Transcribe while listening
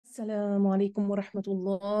السلام عليكم ورحمة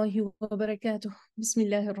الله وبركاته. بسم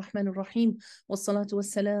الله الرحمن الرحيم، والصلاة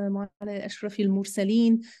والسلام على أشرف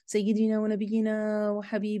المرسلين، سيدنا ونبينا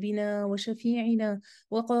وحبيبنا وشفيعنا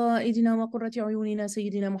وقائدنا وقرة عيوننا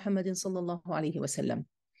سيدنا محمد صلى الله عليه وسلم.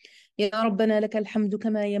 يا ربنا لك الحمد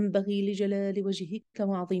كما ينبغي لجلال وجهك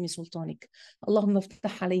وعظيم سلطانك. اللهم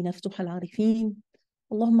افتح علينا فتوح العارفين،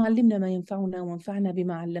 اللهم علمنا ما ينفعنا وانفعنا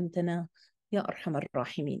بما علمتنا يا أرحم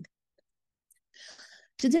الراحمين.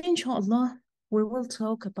 Today, inshallah, we will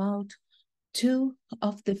talk about two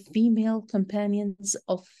of the female companions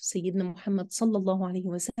of Sayyidina Muhammad sallallahu alayhi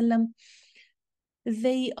wa sallam.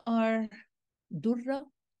 They are Durrah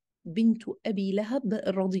bint Abi Lahab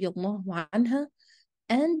radiyallahu anha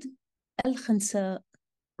and Al-Khansaa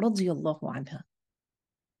radiyallahu anha.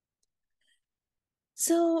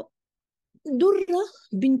 So, Durrah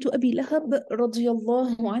bint Abi Lahab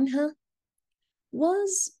radiyallahu anha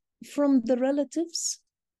was from the relatives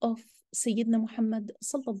of Sayyidina Muhammad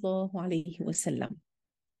sallallahu alayhi wa sallam.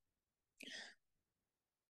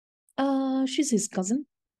 She's his cousin.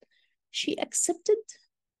 She accepted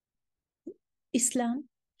Islam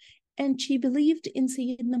and she believed in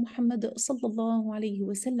Sayyidina Muhammad sallallahu alayhi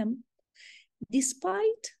wa sallam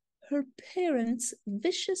despite her parents'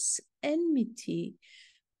 vicious enmity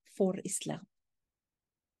for Islam.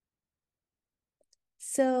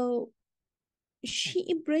 So she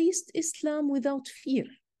embraced Islam without fear.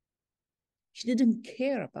 She didn't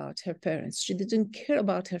care about her parents. She didn't care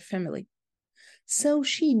about her family. So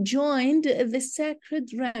she joined the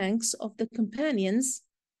sacred ranks of the companions,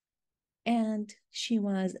 and she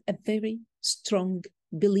was a very strong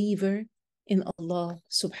believer in Allah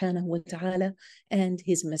subhanahu wa ta'ala and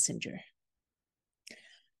his messenger.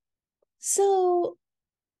 So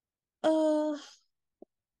her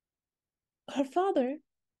father,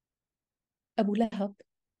 Abu Lahab,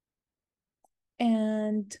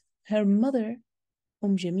 and her mother,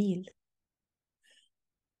 Jamil,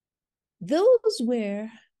 those were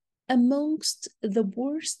amongst the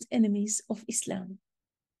worst enemies of Islam.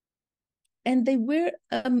 And they were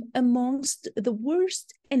amongst the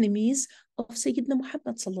worst enemies of Sayyidina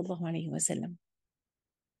Muhammad sallallahu alayhi wa sallam.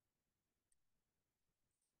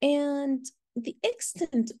 And the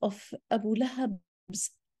extent of Abu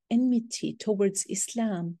Lahab's enmity towards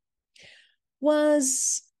Islam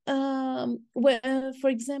was, for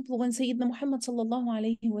example, when Sayyidina Muhammad sallallahu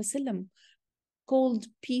alayhi wa sallam called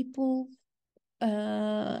people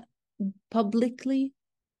publicly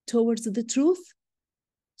towards the truth.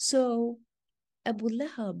 So Abu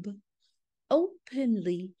Lahab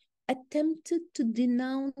openly attempted to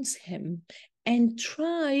denounce him and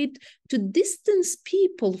tried to distance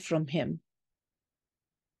people from him.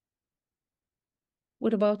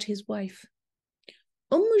 What about his wife?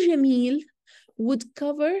 Jamil would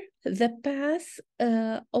cover the path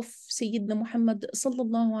of Sayyidina Muhammad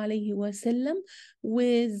sallallahu alayhi wa sallam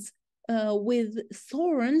with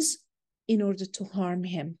thorns in order to harm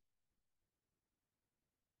him.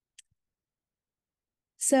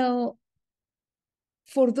 So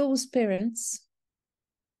for those parents,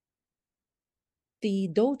 the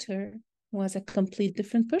daughter was a complete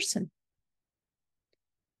different person.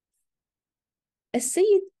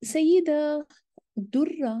 Sayyida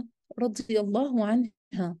Durrah radiyallahu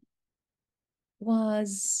anha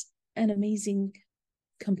was an amazing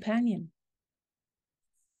companion.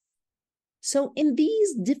 So in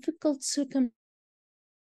these difficult circumstances,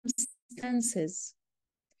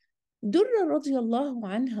 Durrah radiallahu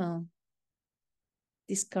anha,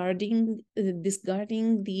 discarding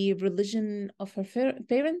the religion of her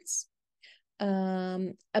parents,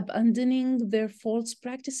 abandoning their false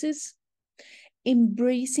practices,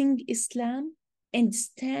 embracing Islam, and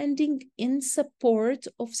standing in support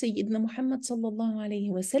of Sayyidina Muhammad sallallahu alayhi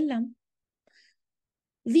wa sallam.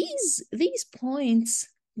 These points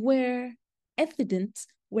were evident,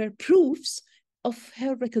 were proofs of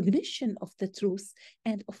her recognition of the truth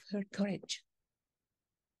and of her courage.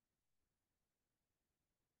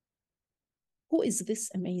 Who is this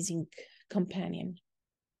amazing companion?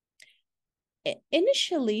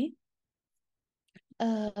 Initially,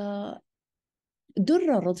 Durrah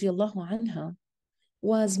radiallahu anha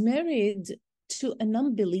was married to a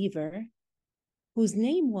non-believer whose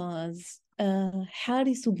name was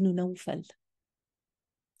Harith ibn Nawfal.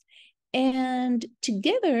 And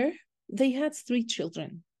together, they had 3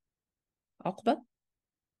 children, Uqba,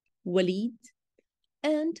 Walid,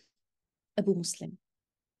 and Abu Muslim.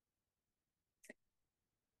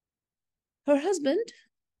 Her husband,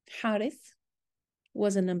 Harith,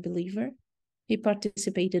 was a non-believer. He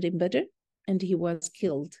participated in Badr, and he was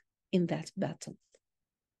killed in that battle.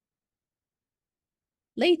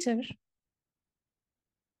 Later,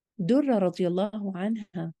 Durrah radiallahu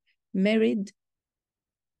anha married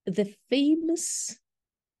the famous,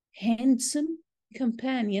 handsome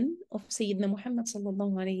companion of Sayyidina Muhammad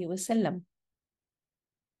sallallahu alayhi wasallam,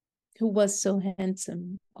 who was so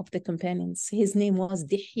handsome of the companions. His name was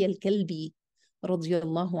Dihya al-Kalbi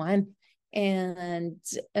radiallahu anhu. And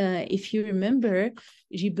if you remember,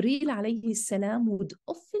 Jibril alayhi salam would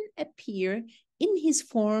often appear in his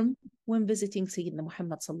form when visiting Sayyidina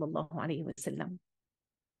Muhammad sallallahu alayhi wasallam.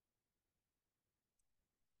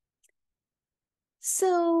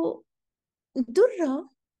 So Durrah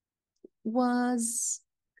was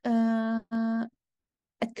a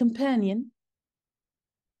companion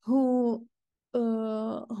who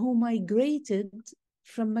migrated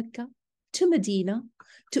from Mecca to Medina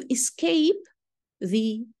to escape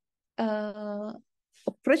the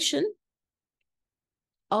oppression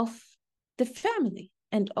of the family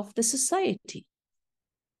and of the society.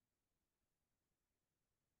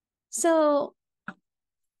 So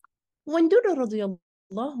when Durrah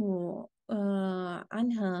radiallahu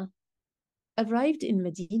anha arrived in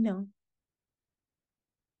Medina,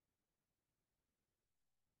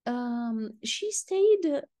 she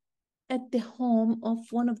stayed at the home of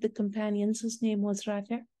one of the companions. His name was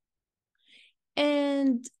Rafi'.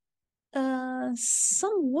 And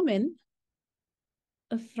some woman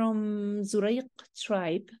from Zurayq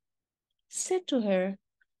tribe said to her,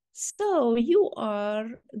 so you are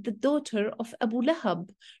the daughter of Abu Lahab,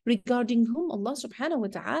 regarding whom Allah subhanahu wa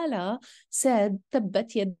ta'ala said,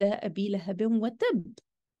 Tabbat yada Abi Lahab wa tab.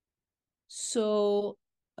 So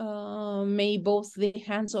may both the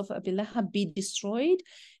hands of Abi Lahab be destroyed,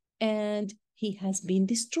 and he has been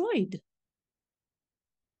destroyed.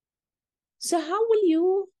 So how will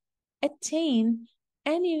you attain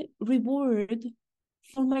any reward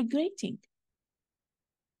for migrating?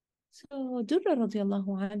 So Durrah radiallahu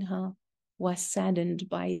anha was saddened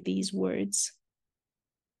by these words.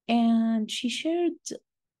 And she shared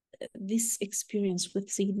this experience with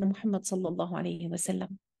Sayyidina Muhammad sallallahu alayhi wa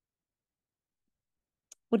sallam.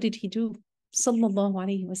 What did he do? Sallallahu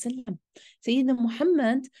alayhi wa sallam. Sayyidina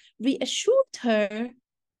Muhammad reassured her,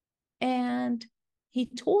 and he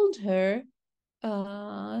told her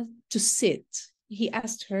to sit. He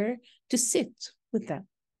asked her to sit with them.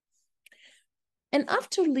 And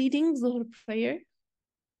after leading Dhuhr prayer,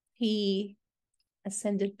 he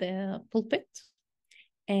ascended the pulpit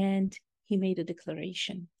and he made a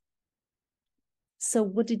declaration. So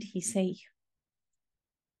what did he say?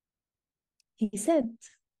 He said,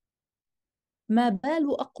 ما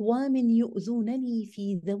بال أقوام يؤذونني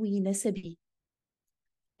في ذوي نسبي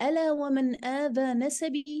ألا ومن آذى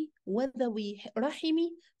نسبي وذوي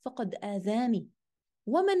رحمي فقد آذاني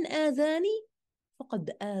ومن آذاني فقد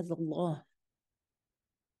آذى الله.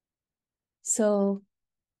 So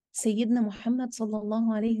Sayyidina Muhammad sallallahu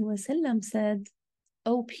alayhi wa sallam said,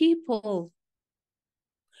 "O people,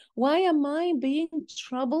 why am I being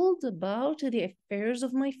troubled about the affairs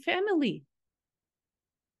of my family?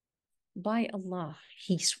 By Allah,"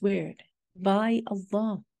 he swore, by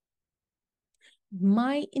Allah,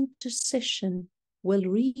 my intercession will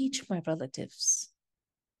reach my relatives.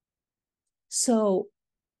 So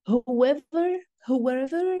whoever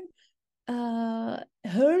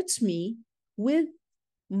hurts me with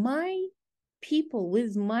my people,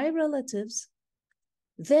 with my relatives,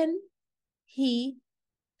 then he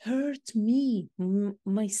hurt me,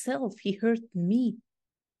 myself, he hurt me.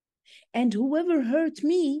 And whoever hurt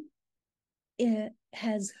me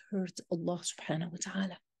has hurt Allah subhanahu wa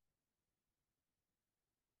ta'ala.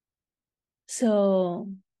 So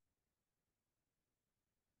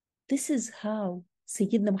this is how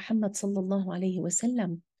Sayyidina Muhammad sallallahu alayhi wa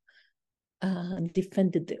sallam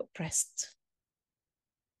defended the oppressed.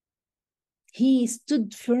 He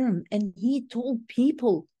stood firm and he told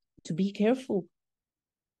people to be careful.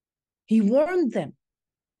 He warned them.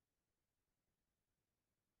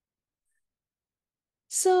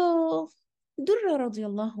 So Durrah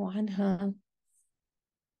radiallahu anha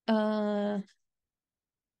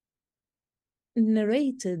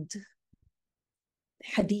narrated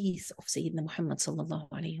hadith of Sayyidina Muhammad sallallahu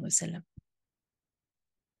alayhi wa sallam.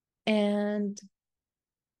 And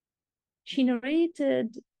she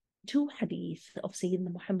narrated two hadith of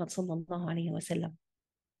Sayyidina Muhammad sallallahu alayhi wa sallam.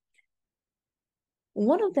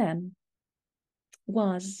 One of them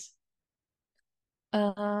was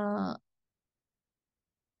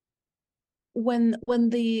when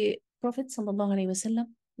the Prophet sallallahu alayhi wa sallam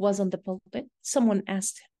was on the pulpit, someone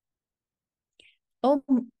asked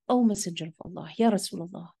him, O Messenger of Allah, Ya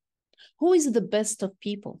Rasulullah, who is the best of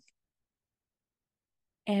people?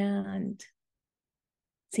 And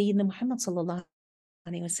Sayyidina Muhammad sallallahu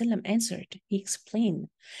alayhi wasallam answered, he explained,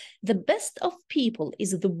 the best of people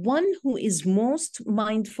is the one who is most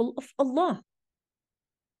mindful of Allah,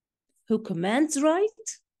 who commands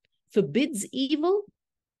right, forbids evil,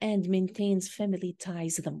 and maintains family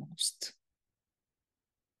ties the most.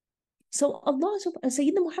 So Allah,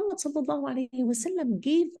 Sayyidina Muhammad sallallahu alayhi wasallam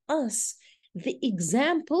gave us the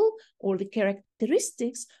example or the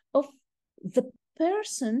characteristics of the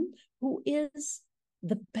person who is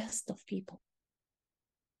the best of people.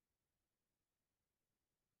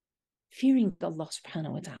 Fearing Allah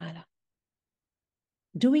subhanahu wa ta'ala,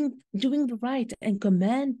 doing the right and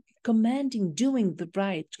commanding doing the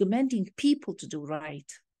right, commanding people to do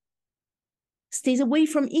right, stays away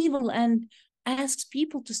from evil and asks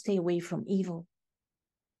people to stay away from evil,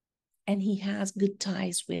 and he has good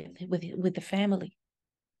ties with the family.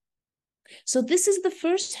 So this is the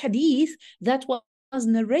first hadith that was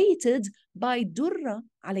narrated by Durrah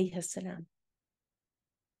alayhi salam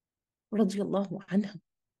radiyallahu anha.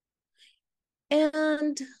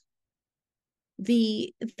 And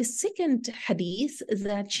the second hadith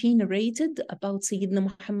that she narrated about Sayyidina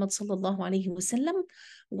Muhammad sallallahu alayhi wasallam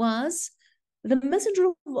was the Messenger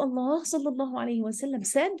of Allah sallallahu alayhi wasallam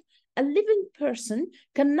said, a living person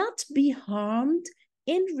cannot be harmed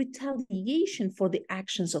in retaliation for the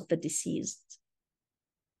actions of the deceased.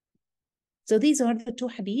 So these are the two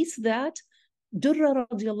hadiths that Durrah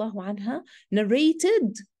radiallahu anha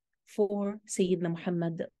narrated for Sayyidina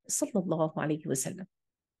Muhammad sallallahu alayhi wasallam.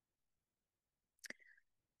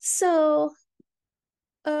 So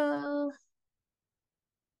Durrah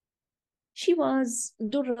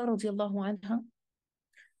radiallahu anha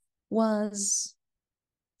was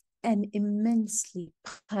an immensely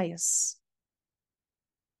pious.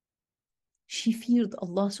 She feared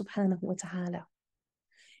Allah subhanahu wa ta'ala.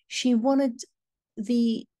 She wanted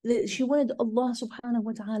she wanted Allah subhanahu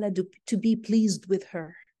wa ta'ala to be pleased with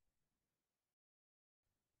her.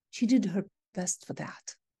 She did her best for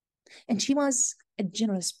that. And she was a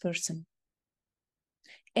generous person.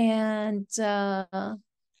 And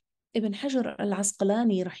Ibn Hajar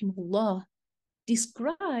al-Asqalani rahimahullah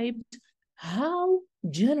described how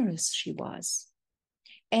generous she was.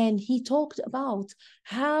 And he talked about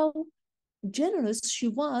how generous she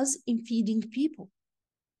was in feeding people.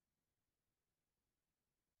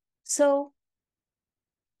 So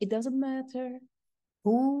it doesn't matter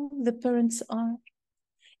who the parents are.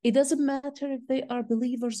 It doesn't matter if they are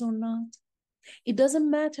believers or not. It doesn't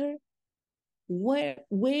matter where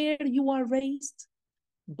you are raised.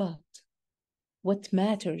 But what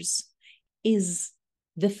matters is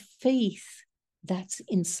the faith that's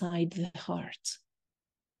inside the heart.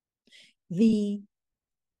 Being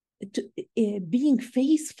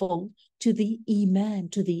faithful to the iman,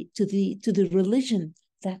 to the religion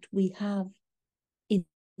that we have in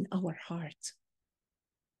our heart,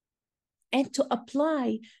 and to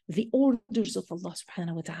apply the orders of Allah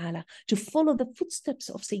subhanahu wa ta'ala, to follow the footsteps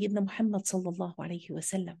of Sayyidina Muhammad sallallahu alayhi wa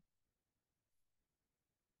sallam.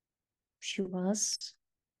 She was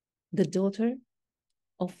the daughter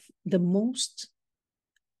of the most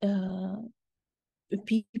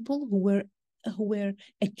people who were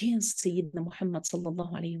against Sayyidina Muhammad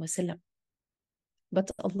sallallahu alayhi wa sallam.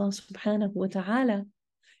 But Allah subhanahu wa ta'ala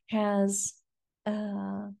has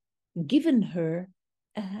given her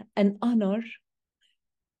an honor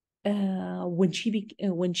when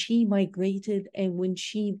she migrated and when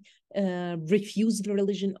she refused the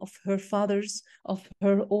religion of her fathers, of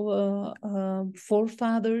her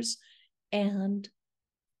forefathers. And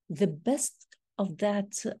the best of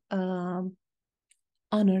that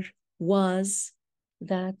honor was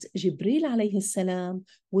that Jibreel alayhi salam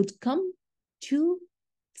would come to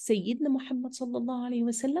Sayyidina Muhammad sallallahu alayhi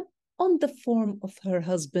wa sallam on the form of her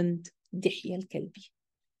husband, Dihya al-Kalbi.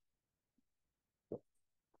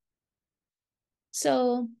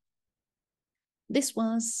 So this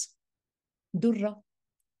was Durrah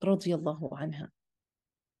radiyallahu anha.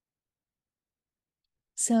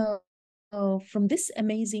 So from this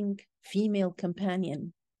amazing female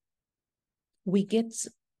companion, we get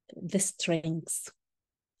the strength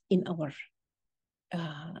in our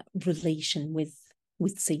relation with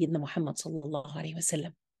Sayyidina Muhammad sallallahu alayhi wa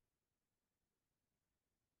sallam.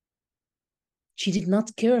 She did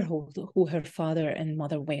not care who her father and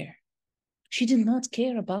mother were. She did not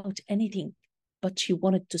care about anything, but she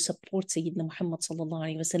wanted to support Sayyidina Muhammad sallallahu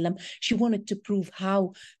alayhi wa sallam. She wanted to prove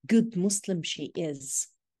how good Muslim she is.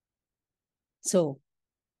 So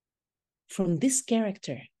from this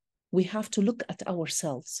character, we have to look at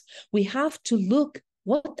ourselves. We have to look,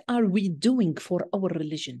 what are we doing for our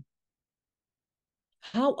religion?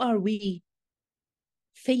 How are we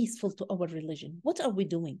faithful to our religion? What are we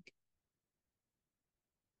doing?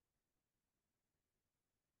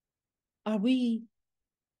 Are we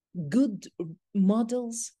good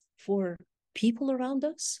models for people around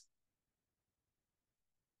us?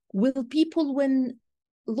 Will people, when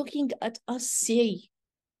looking at us, say,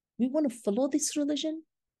 we want to follow this religion?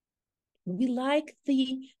 We like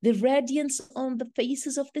the radiance on the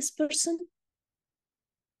faces of this person?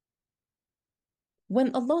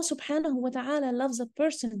 When Allah subhanahu wa ta'ala loves a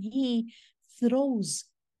person, He throws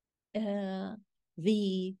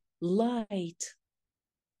the light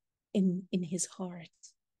in his heart.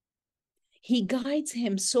 He guides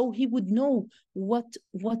him so he would know what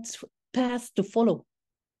path to follow.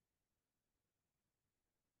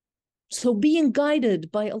 So being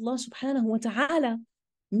guided by Allah subhanahu wa ta'ala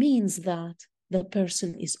means that the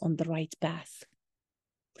person is on the right path.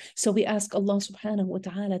 So we ask Allah subhanahu wa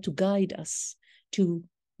ta'ala to guide us to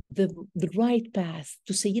the right path,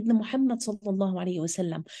 to Sayyidina Muhammad sallallahu alayhi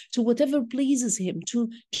wasallam, to whatever pleases him, to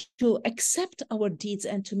accept our deeds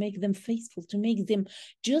and to make them faithful, to make them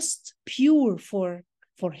just pure for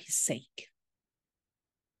his sake.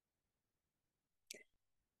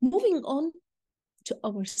 Moving on to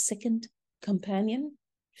our second companion,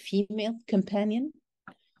 female companion.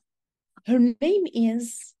 Her name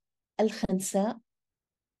is Al-Khansaa,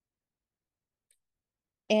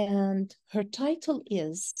 and her title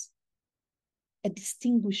is a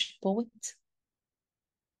distinguished poet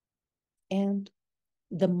and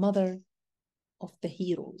the mother of the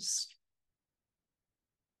heroes.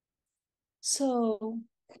 So,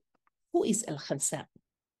 who is Al-Khansaa?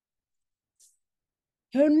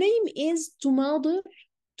 Her name is Tumadir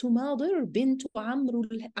bint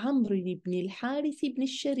Abi ibn Al-Harith ibn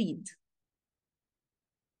Al-Sharid.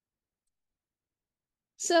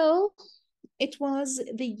 So, it was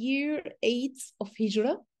the year 8 of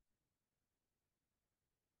Hijrah.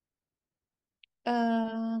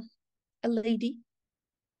 A lady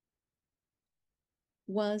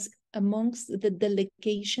was amongst the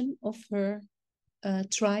delegation of her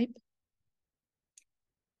tribe.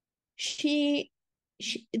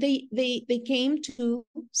 They came to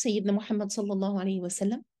Sayyidina Muhammad sallallahu alaihi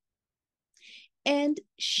wasallam, and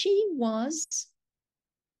she was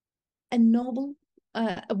a noble,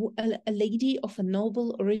 a lady of a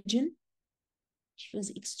noble origin. She was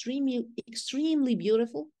extremely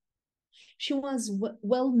beautiful. She was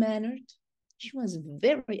well-mannered. She was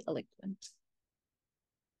very eloquent.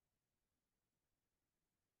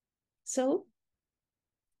 So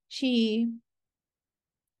she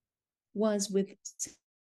was with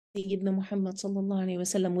Sayyidina Muhammad sallallahu alaihi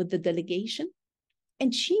wasallam with the delegation,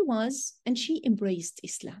 and she embraced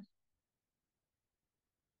Islam.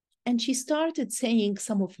 And she started saying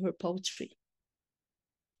some of her poetry.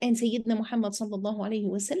 And Sayyidina Muhammad sallallahu alaihi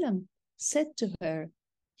wasallam said to her,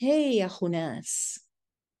 "Hey, ya khunas."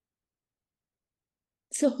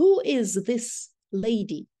 So who is this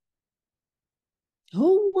lady?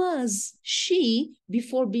 Who was she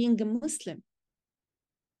before being a Muslim?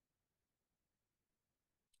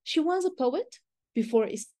 She was a poet before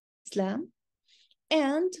Islam,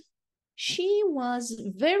 and she was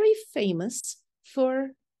very famous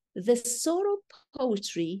for the sorrow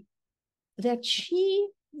poetry that she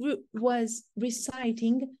was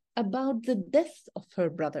reciting about the death of her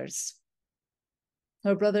brothers.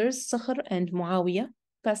 Her brothers, Sakhr and Muawiyah,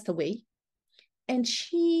 passed away, and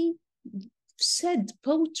she said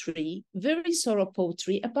poetry, very sorrow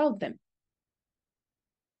poetry about them.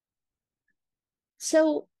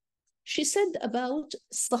 So she said about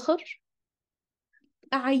Sakhr,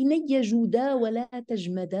 أعيني جودا ولا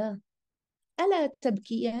تجمدا ألا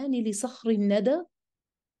تبكيان لصخر الندى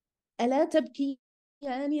ألا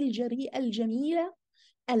تبكيان الجريء الجميلة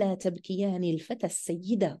ألا تبكيان الفتى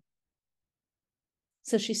السيدة.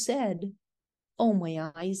 So she said, "Oh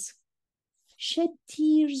my eyes, shed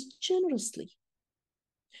tears generously.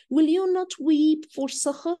 Will you not weep for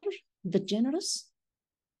Sakhr, the generous?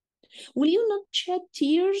 Will you not shed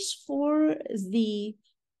tears for the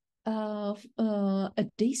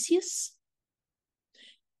Odysseus,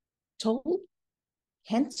 tall,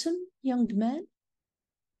 handsome young man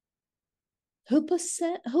who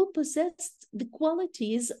possessed the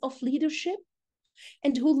qualities of leadership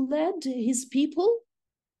and who led his people?"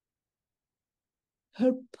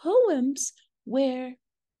 Her poems were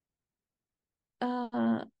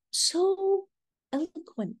so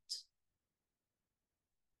eloquent.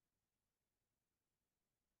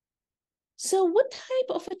 So what type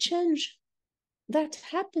of a change that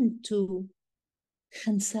happened to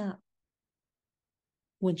Khansaa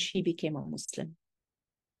when she became a Muslim?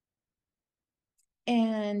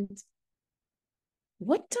 And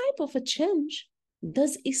what type of a change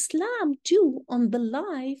does Islam do on the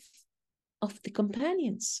life of the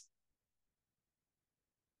companions?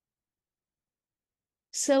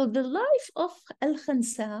 So the life of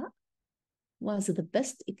Al-Khansaa was the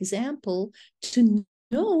best example to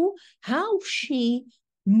know how she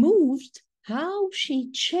moved, how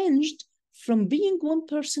she changed from being one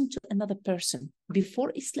person to another person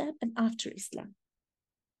before Islam and after Islam.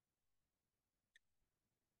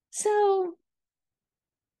 So,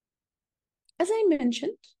 as I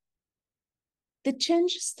mentioned, the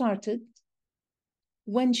change started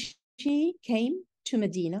when she came to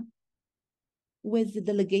Medina with the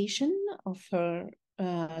delegation of her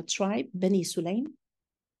tribe, Bani Sulaim.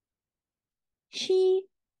 She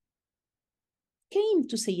came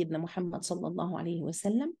to Sayyidina Muhammad sallallahu alayhi wa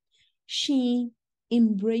sallam. She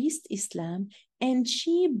embraced Islam and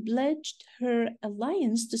she pledged her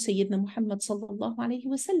alliance to Sayyidina Muhammad sallallahu alayhi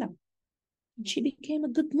wa sallam. She became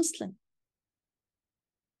a good Muslim.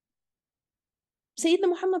 Sayyidina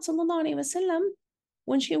Muhammad sallallahu alayhi wa sallam,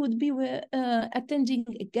 when she would be attending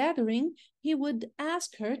a gathering, he would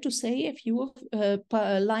ask her to say a few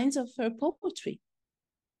lines of her poetry.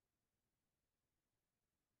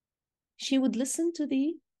 She would listen to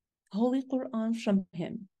the Holy Quran from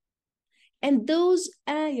him. And those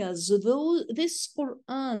ayahs, this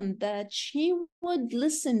Quran that she would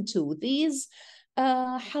listen to, these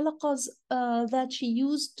halaqas that she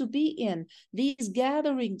used to be in, these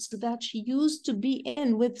gatherings that she used to be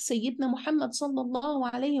in with Sayyidina Muhammad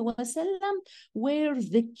sallallahu alayhi wa sallam, were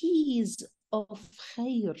the keys of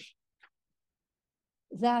khair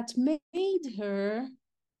that made her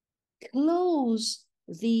close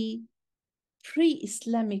the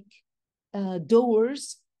pre-Islamic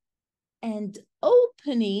doors and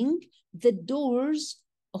opening the doors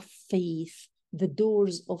of faith, the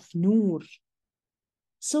doors of nur.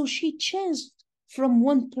 So she changed from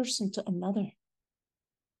one person to another.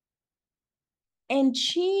 And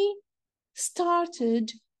she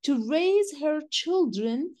started to raise her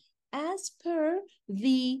children as per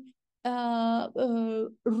the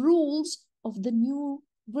rules of the new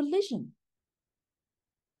religion.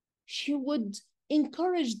 She would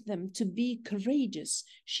encourage them to be courageous.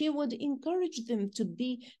 She would encourage them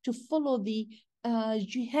to follow the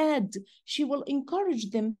jihad. She will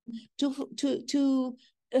encourage them to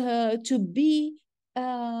be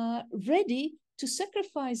ready to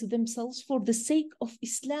sacrifice themselves for the sake of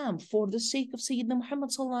Islam, for the sake of Sayyidina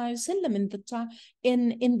Muhammad sallallahu alaihi wasallam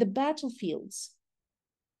in the battlefields.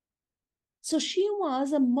 So she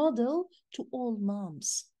was a model to all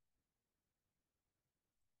moms.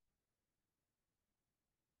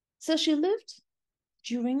 So she lived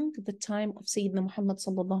during the time of Sayyidina Muhammad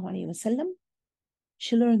sallallahu alaihi wasallam.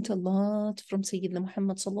 She learned a lot from Sayyidina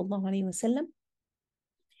Muhammad sallallahu alaihi wasallam.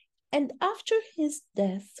 And after his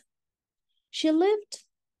death, she lived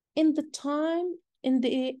in the time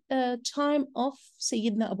of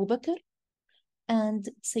Sayyidina Abu Bakr and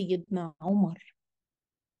Sayyidina Umar.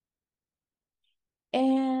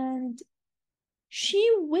 And she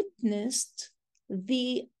witnessed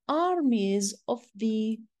the armies of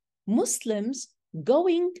the Muslims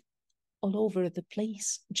going all over the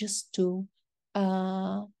place just to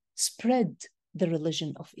spread the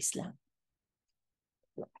religion of Islam.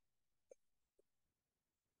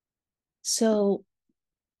 So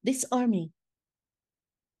this army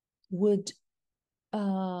would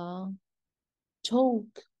talk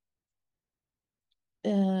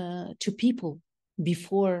to people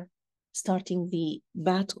before starting the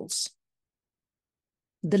battles.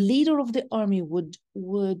 The leader of the army would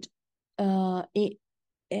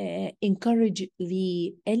encourage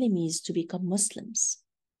the enemies to become Muslims.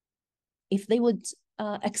 If they would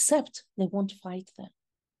accept, they won't fight them.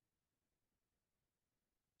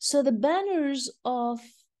 So the banners of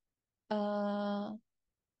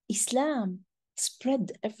Islam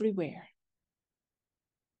spread everywhere,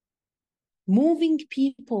 moving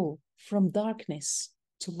people from darkness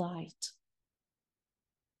to light.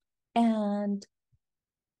 And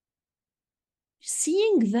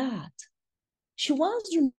seeing that, she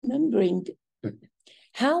was remembering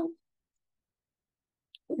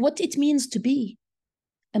what it means to be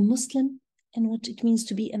a Muslim and what it means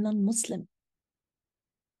to be a non-Muslim.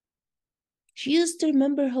 She used to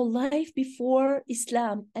remember her life before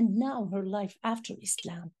Islam and now her life after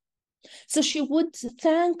Islam. So she would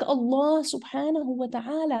thank Allah subhanahu wa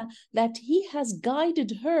ta'ala that He has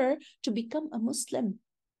guided her to become a Muslim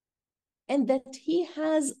and that He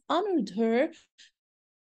has honored her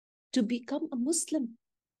to become a Muslim.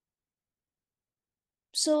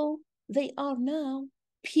 So they are now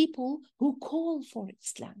people who call for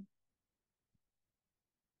Islam.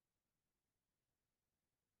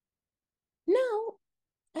 Now,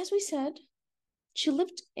 as we said, she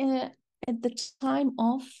lived at the time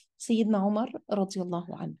of Sayyidina Umar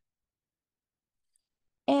radiallahu anhu.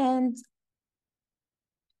 And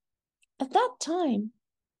at that time,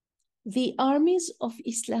 the armies of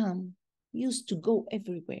Islam used to go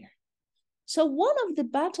everywhere. So one of the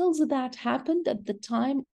battles that happened at the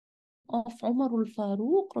time of Umar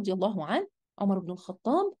al-Faruq, radiallahu anh, Umar ibn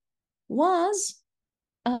al-Khattab, was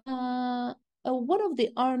one of the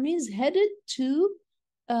armies headed to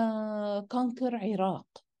conquer Iraq.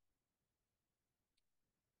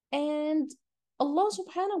 And Allah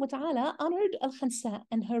subhanahu wa ta'ala honored Al-Khansaa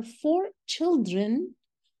and her 4 children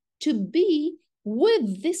to be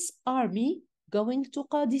with this army going to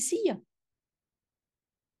Qadisiyah.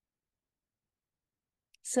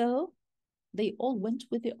 So they all went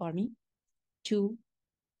with the army to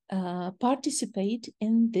participate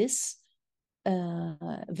in this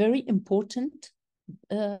very important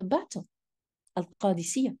battle,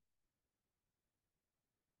 Al-Qadisiyah.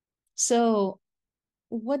 So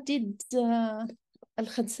what did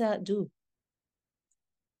Al-Khansaa do?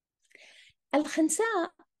 Al-Khansaa,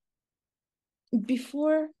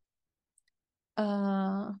 before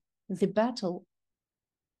the battle,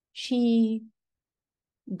 she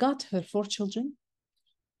got her 4 children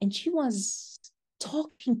and she was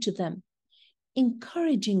talking to them,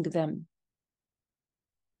 encouraging them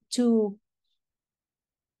to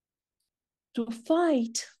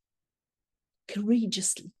fight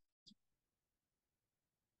courageously,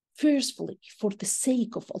 forcefully, for the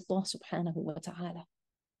sake of Allah subhanahu wa ta'ala.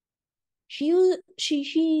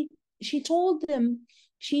 She told them,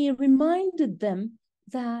 she reminded them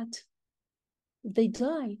that they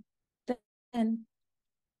die, then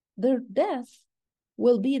their death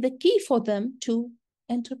will be the key for them to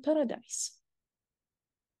enter paradise.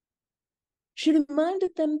 She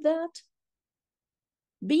reminded them that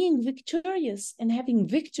being victorious and having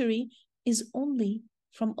victory is only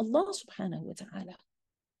from Allah subhanahu wa ta'ala.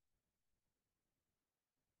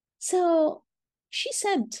 So she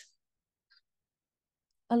said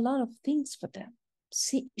a lot of things for them.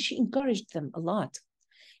 She encouraged them a lot.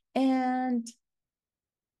 And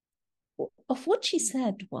of what she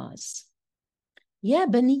said was, يا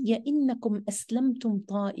بني إنكم أسلمتم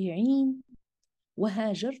طائعين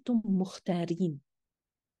وهاجرتم مختارين.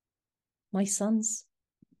 My sons,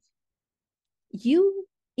 you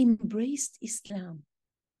embraced Islam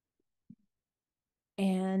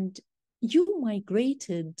and you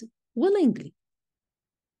migrated willingly.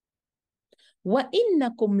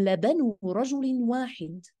 وإنكم لبنو رجل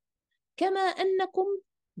واحد كما أنكم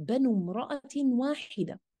بنو امرأة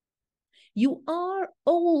واحدة. You are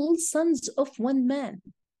all sons of one man,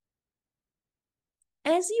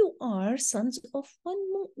 as you are sons of one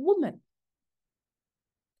woman.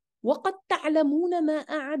 وقد تعلمون ما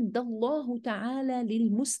أعد الله تعالى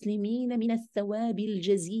للمسلمين من الثواب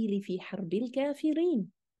الجزيل في حرب الكافرين.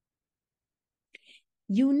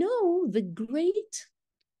 You know the great,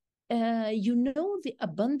 you know the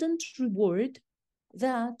abundant reward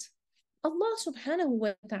that Allah subhanahu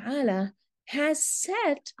wa ta'ala has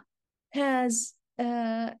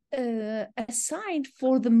assigned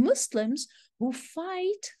for the Muslims who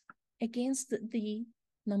fight against the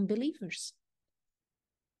non-believers.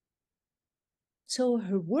 So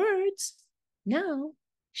her words now,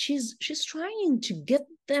 she's trying to get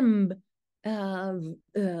them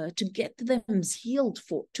zealed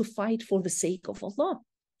to fight for the sake of Allah.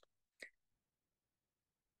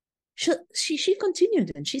 She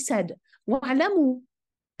continued and she said, وَاعْلَمُوا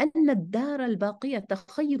أن الدار الباقية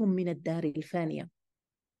خير من الدار الفانية.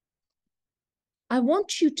 I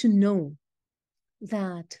want you to know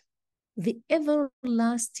that the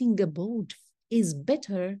everlasting abode is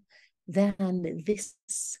better than this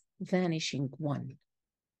vanishing one.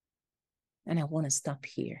 And I want to stop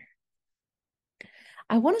here.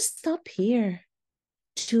 I want to stop here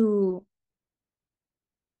to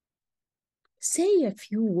say a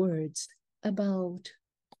few words about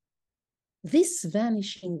this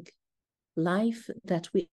vanishing life that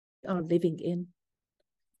we are living in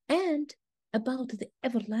and about the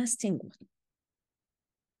everlasting one.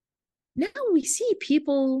 Now we see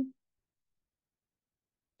people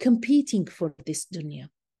competing for this dunya.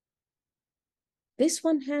 This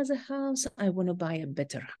one has a house, I want to buy a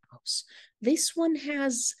better house. This one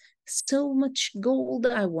has so much gold,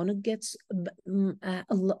 I want to get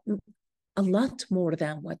a lot more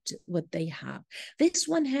than what they have. This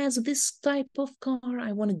one has this type of car,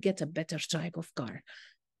 I want to get a better type of car.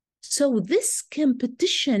 So this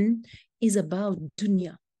competition is about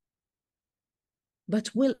dunya.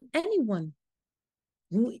 But will anyone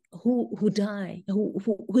who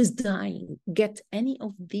is dying get any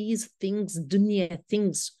of these things, dunya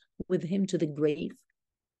things, with him to the grave?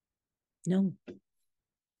 No.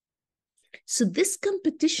 So this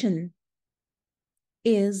competition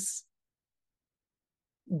is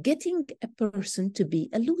getting a person to be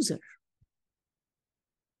a loser.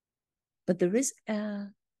 But there is a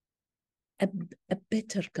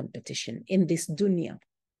better competition in this dunya.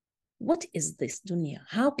 What is this dunya?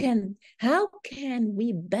 How can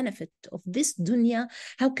we benefit of this dunya?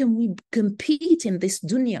 How can we compete in this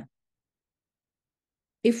dunya?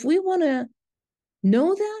 If we want to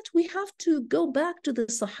know that, we have to go back to the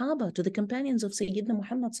Sahaba, to the companions of Sayyidina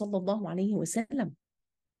Muhammad sallallahu alayhi wa sallam.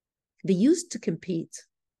 They used to compete,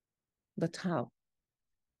 but how?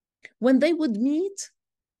 When they would meet,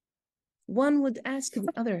 one would ask the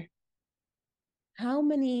other, how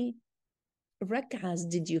many rak'ahs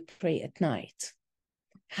did you pray at night?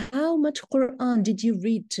 How much Quran did you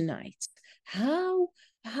read tonight? How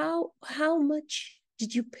much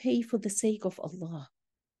did you pay for the sake of Allah?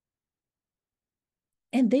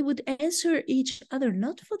 And they would answer each other,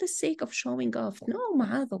 not for the sake of showing off. No,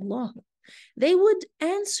 ma'adallah. They would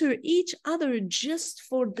answer each other just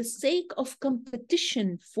for the sake of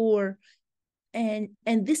competition, and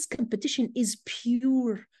this competition is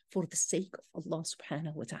pure for the sake of Allah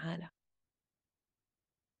subhanahu wa ta'ala.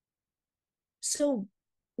 So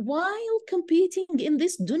while competing in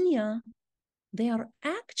this dunya, they are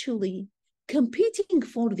actually competing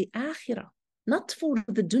for the akhirah, not for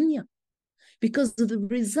the dunya. Because the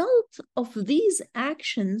result of these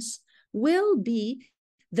actions will be,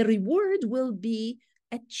 the reward will be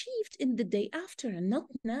achieved in the day after and not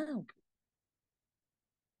now.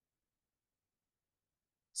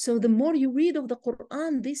 So the more you read of the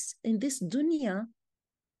Quran in this dunya,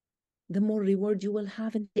 the more reward you will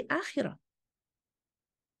have in the akhirah.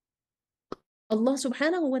 Allah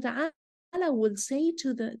subhanahu wa ta'ala will say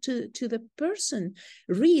to the person,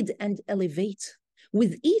 read and elevate.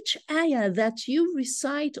 With each ayah that you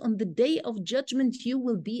recite on the day of judgment, you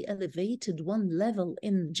will be elevated one level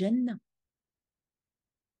in Jannah.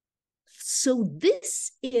 So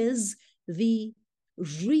this is the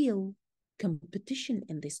real competition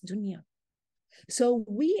in this dunya. So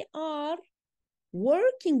we are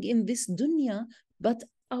working in this dunya, but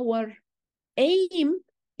our aim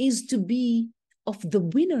is to be of the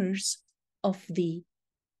winners of the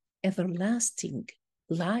everlasting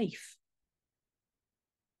life.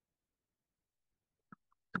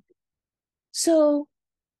 So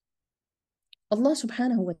Allah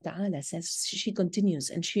subhanahu wa ta'ala says, she continues,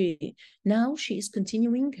 and she is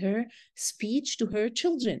continuing her speech to her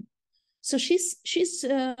children. So she's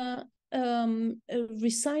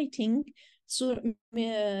reciting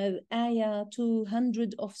ayah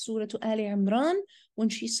 200 of Surah Ali Imran, when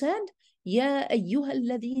she said, يا أيها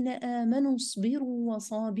الذين آمنوا اصبروا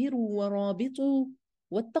وصابروا ورابطوا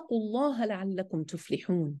واتقوا الله لعلكم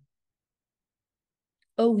تفلحون.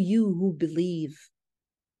 O you who believe,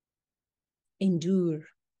 endure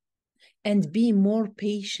and be more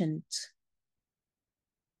patient.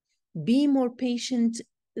 Be more patient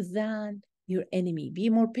than your enemy. Be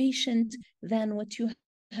more patient than what you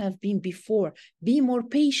have been before. Be more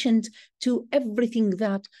patient to everything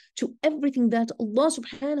that Allah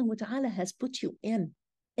subhanahu wa ta'ala has put you in.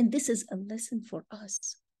 And this is a lesson for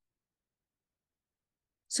us.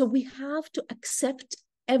 So we have to accept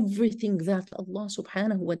everything that Allah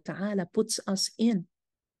subhanahu wa ta'ala puts us in.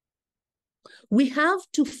 We have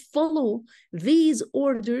to follow these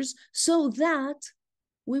orders so that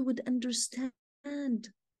we would understand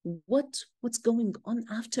what's going on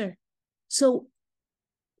after. So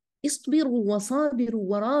اصبروا وصابروا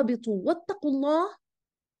ورابطوا واتقوا الله.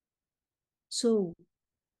 So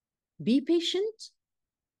be patient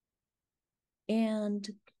and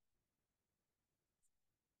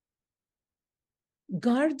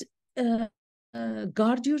guard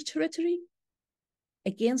your territory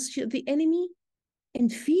against the enemy,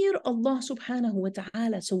 and fear Allah subhanahu wa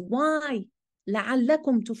ta'ala. So why?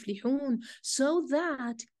 لَعَلَّكُمْ تُفْلِحُونَ, so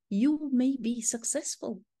that you may be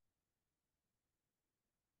successful.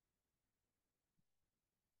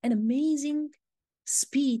 An amazing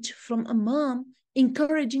speech from a mom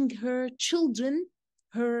encouraging her children,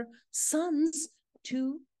 her sons,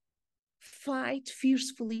 to fight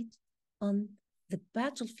fiercely on the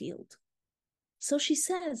battlefield. So she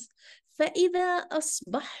says, فَإِذَا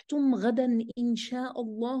أَصْبَحْتُمْ غَدًا إِنْ شَاءَ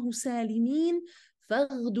اللَّهُ سَالِمِينَ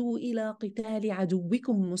فَاغْدُوا إِلَى قِتَالِ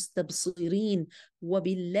عَدُوِّكُمْ مُسْتَبْصِرِينَ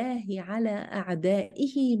وَبِاللَّهِ عَلَى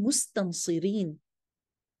أَعْدَائِهِ مُسْتَنصِرِينَ.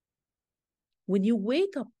 When you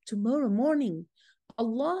wake up tomorrow morning,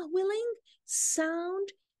 Allah willing,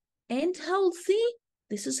 sound and healthy,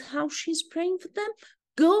 this is how she's praying for them.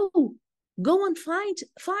 Go and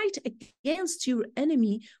fight against your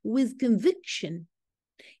enemy with conviction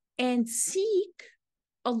and seek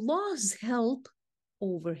Allah's help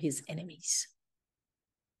over his enemies.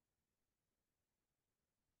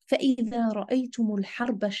 فإذا رأيتم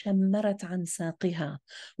الحرب شمرت عن ساقها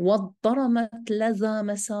واضطرمت لظى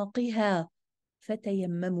مساقها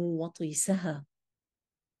فتيمموا وطيسها.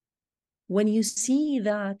 When you see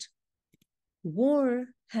that war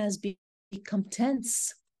has become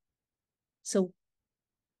tense, so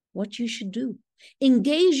what you should do,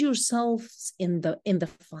 engage yourselves in the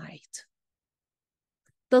fight.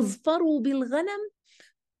 تظفروا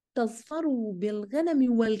بالغنم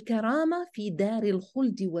والكرامة في دار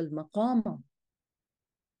الخلد والمقامة.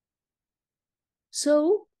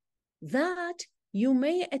 So that you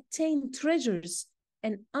may attain treasures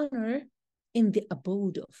and honor in the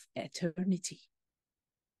abode of eternity.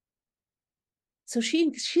 So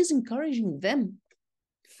she's encouraging them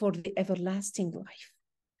for the everlasting life,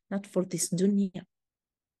 not for this dunya.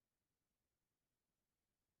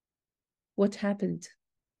 What happened?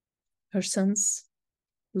 Her sons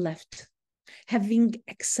left, having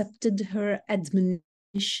accepted her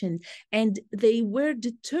admonition, and they were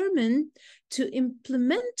determined to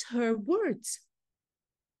implement her words.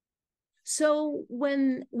 So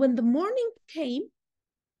when the morning came,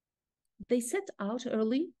 they set out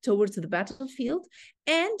early towards the battlefield,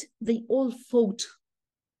 and they all fought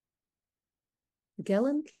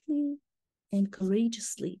gallantly and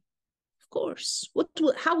courageously. Of course,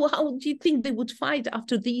 how do you think they would fight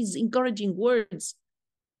after these encouraging words?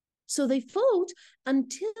 So they fought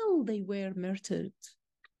until they were murdered,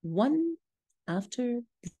 one after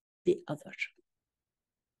the other.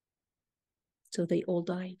 So they all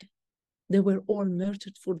died. They were all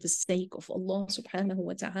murdered for the sake of Allah subhanahu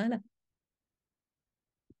wa ta'ala.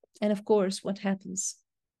 And of course, what happens?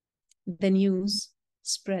 The news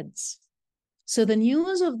spreads. So the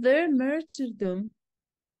news of their martyrdom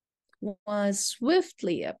was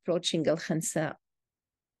swiftly approaching Al-Khansaa.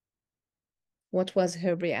 What was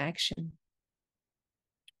her reaction?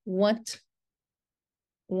 What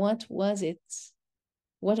was it?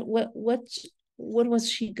 What was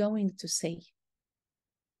she going to say?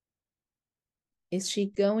 Is she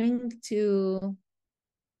going to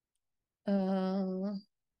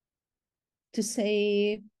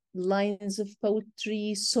say lines of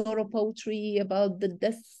poetry, sorrow poetry about the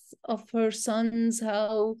death of her sons,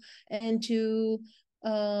 and to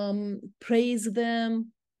praise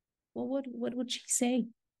them? Well, what would she say?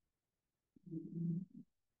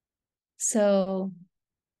 So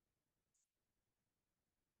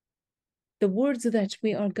the words that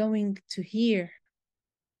we are going to hear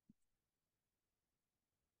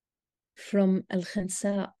from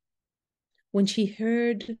Al-Khansaa, when she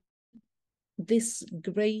heard this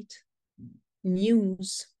great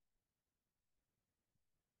news,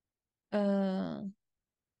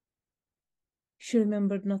 she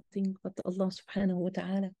remembered nothing but Allah subhanahu wa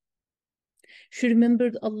ta'ala. She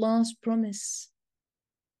remembered Allah's promise,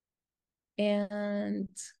 and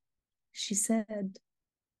she said,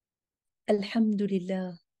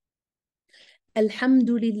 Alhamdulillah,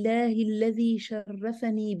 Alhamdulillah الذي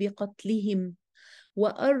شرفني بقتلهم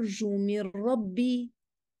وأرجو من ربي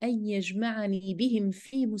أن يجمعني بهم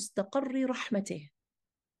في مستقر رحمته.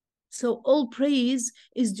 So all praise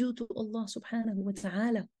is due to Allah subhanahu wa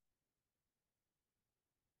ta'ala.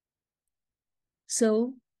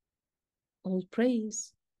 So all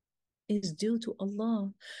praise is due to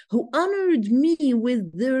Allah, who honored me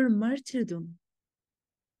with their martyrdom.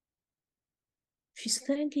 She's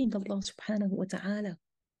thanking Allah subhanahu wa ta'ala,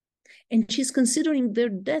 and she's considering their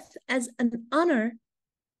death as an honor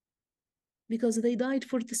because they died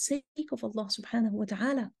for the sake of Allah subhanahu wa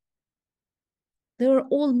ta'ala. They were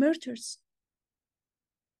all martyrs.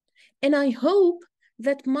 And I hope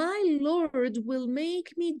that my Lord will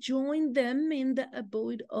make me join them in the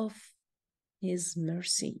abode of His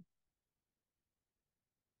mercy.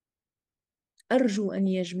 أرجو أن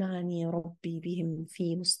يجمعني ربي بهم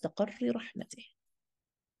في مستقر رحمته.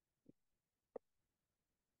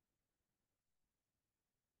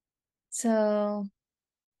 So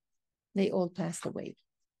they all passed away.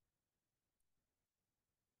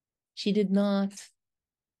 She did not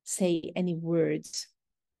say any words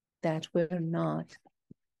that were not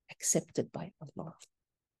accepted by Allah.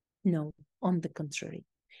 No, on the contrary.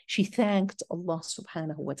 She thanked Allah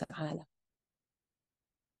subhanahu wa ta'ala.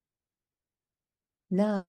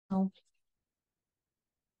 Now,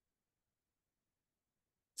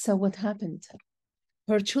 so what happened?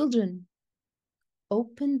 Her children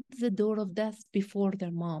opened the door of death before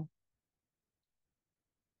their mom.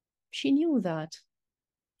 She knew that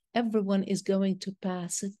everyone is going to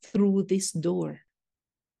pass through this door.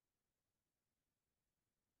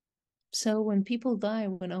 So when people die,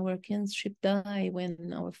 when our kinship die,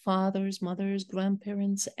 when our fathers, mothers,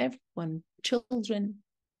 grandparents, everyone, children,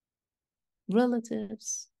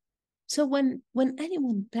 relatives, So when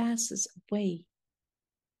anyone passes away,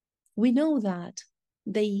 we know that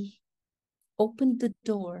they opened the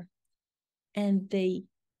door and they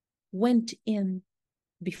went in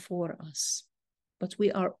before us, but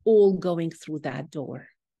we are all going through that door.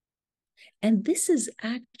 And this is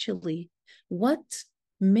actually what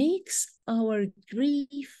makes our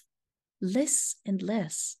grief less and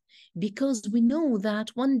less, because we know that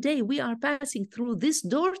one day we are passing through this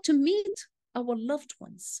door to meet our loved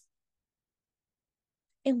ones.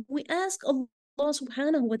 And we ask Allah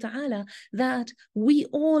subhanahu wa ta'ala that we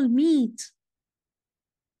all meet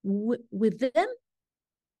with them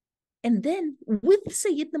and then with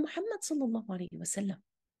Sayyidina Muhammad sallallahu alayhi wa sallam.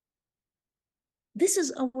 This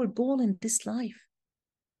is our goal in this life.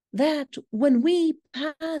 That when we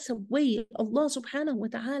pass away, Allah subhanahu wa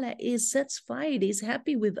ta'ala is satisfied, is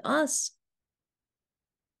happy with us.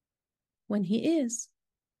 When He is,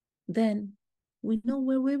 then we know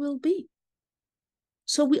where we will be.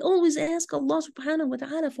 So we always ask Allah subhanahu wa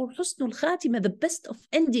ta'ala for husnul khatima, the best of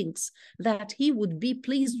endings, that He would be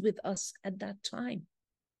pleased with us at that time.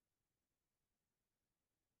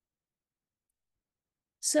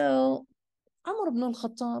 So Umar ibn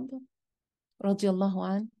al-Khattab, radiallahu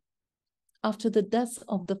anhu, after the death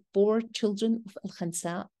of the 4 children of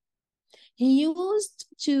Al-Khansaa, he used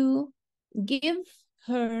to give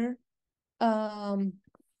her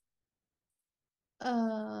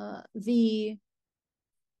the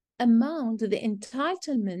amount, the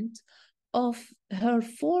entitlement of her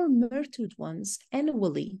 4 murdered ones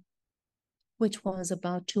annually, which was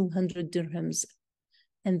about 200 dirhams.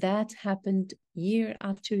 And that happened year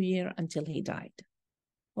after year until he died,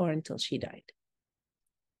 or until she died.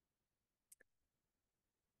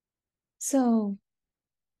 So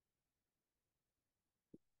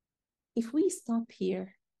if we stop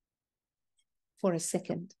here for a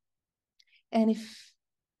second, and if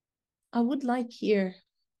I would like here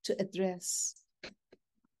to address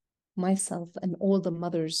myself and all the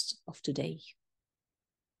mothers of today,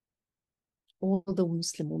 all the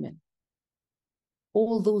Muslim women,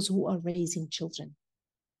 all those who are raising children.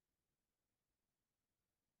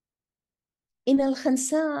 In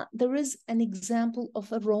Al-Khansaa, there is an example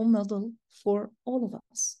of a role model for all of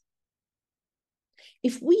us.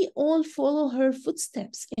 If we all follow her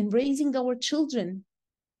footsteps in raising our children,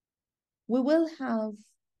 we will have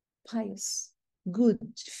pious, good,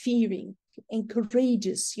 fearing, and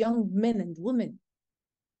courageous young men and women.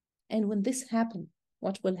 And when this happens,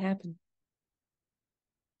 what will happen?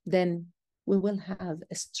 Then we will have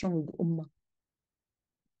a strong ummah.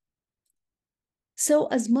 So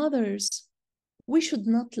as mothers, we should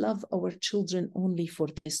not love our children only for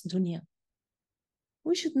this dunya.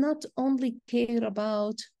 We should not only care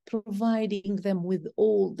about providing them with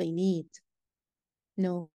all they need.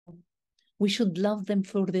 No, we should love them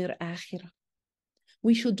for their akhirah.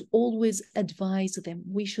 We should always advise them.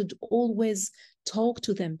 We should always talk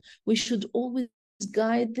to them. We should always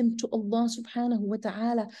guide them to Allah subhanahu wa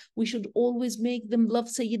ta'ala. We should always make them love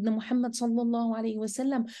Sayyidina Muhammad sallallahu alayhi wa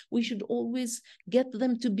sallam. We should always get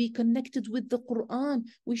them to be connected with the Quran.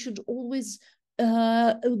 We should always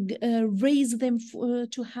raise them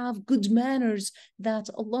to have good manners that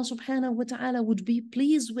Allah subhanahu wa ta'ala would be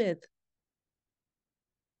pleased with.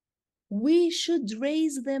 We should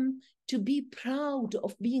raise them to be proud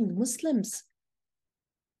of being Muslims.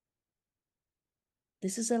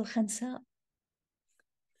 This is Al-Khansaa.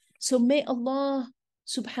 So may Allah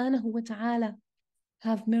subhanahu wa ta'ala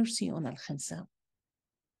have mercy on Al-Khansaa.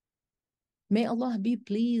 May Allah be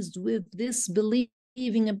pleased with this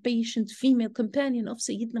believing and patient female companion of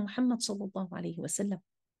Sayyidina Muhammad sallallahu alayhi wa sallam.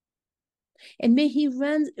 And may He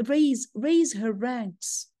raise her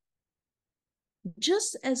ranks,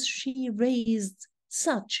 just as she raised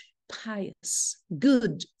such pious,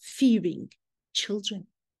 good, fearing children.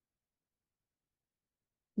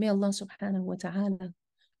 May Allah subhanahu wa ta'ala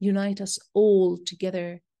unite us all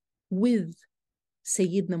together with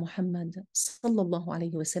Sayyidina Muhammad sallallahu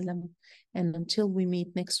alayhi wa sallam. And until we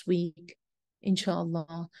meet next week,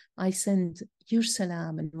 inshallah, I send your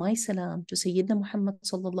salam and my salam to Sayyidina Muhammad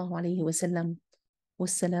sallallahu alayhi wa sallam.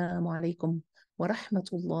 Wassalamu alaikum wa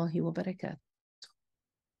rahmatullahi wa barakatuh.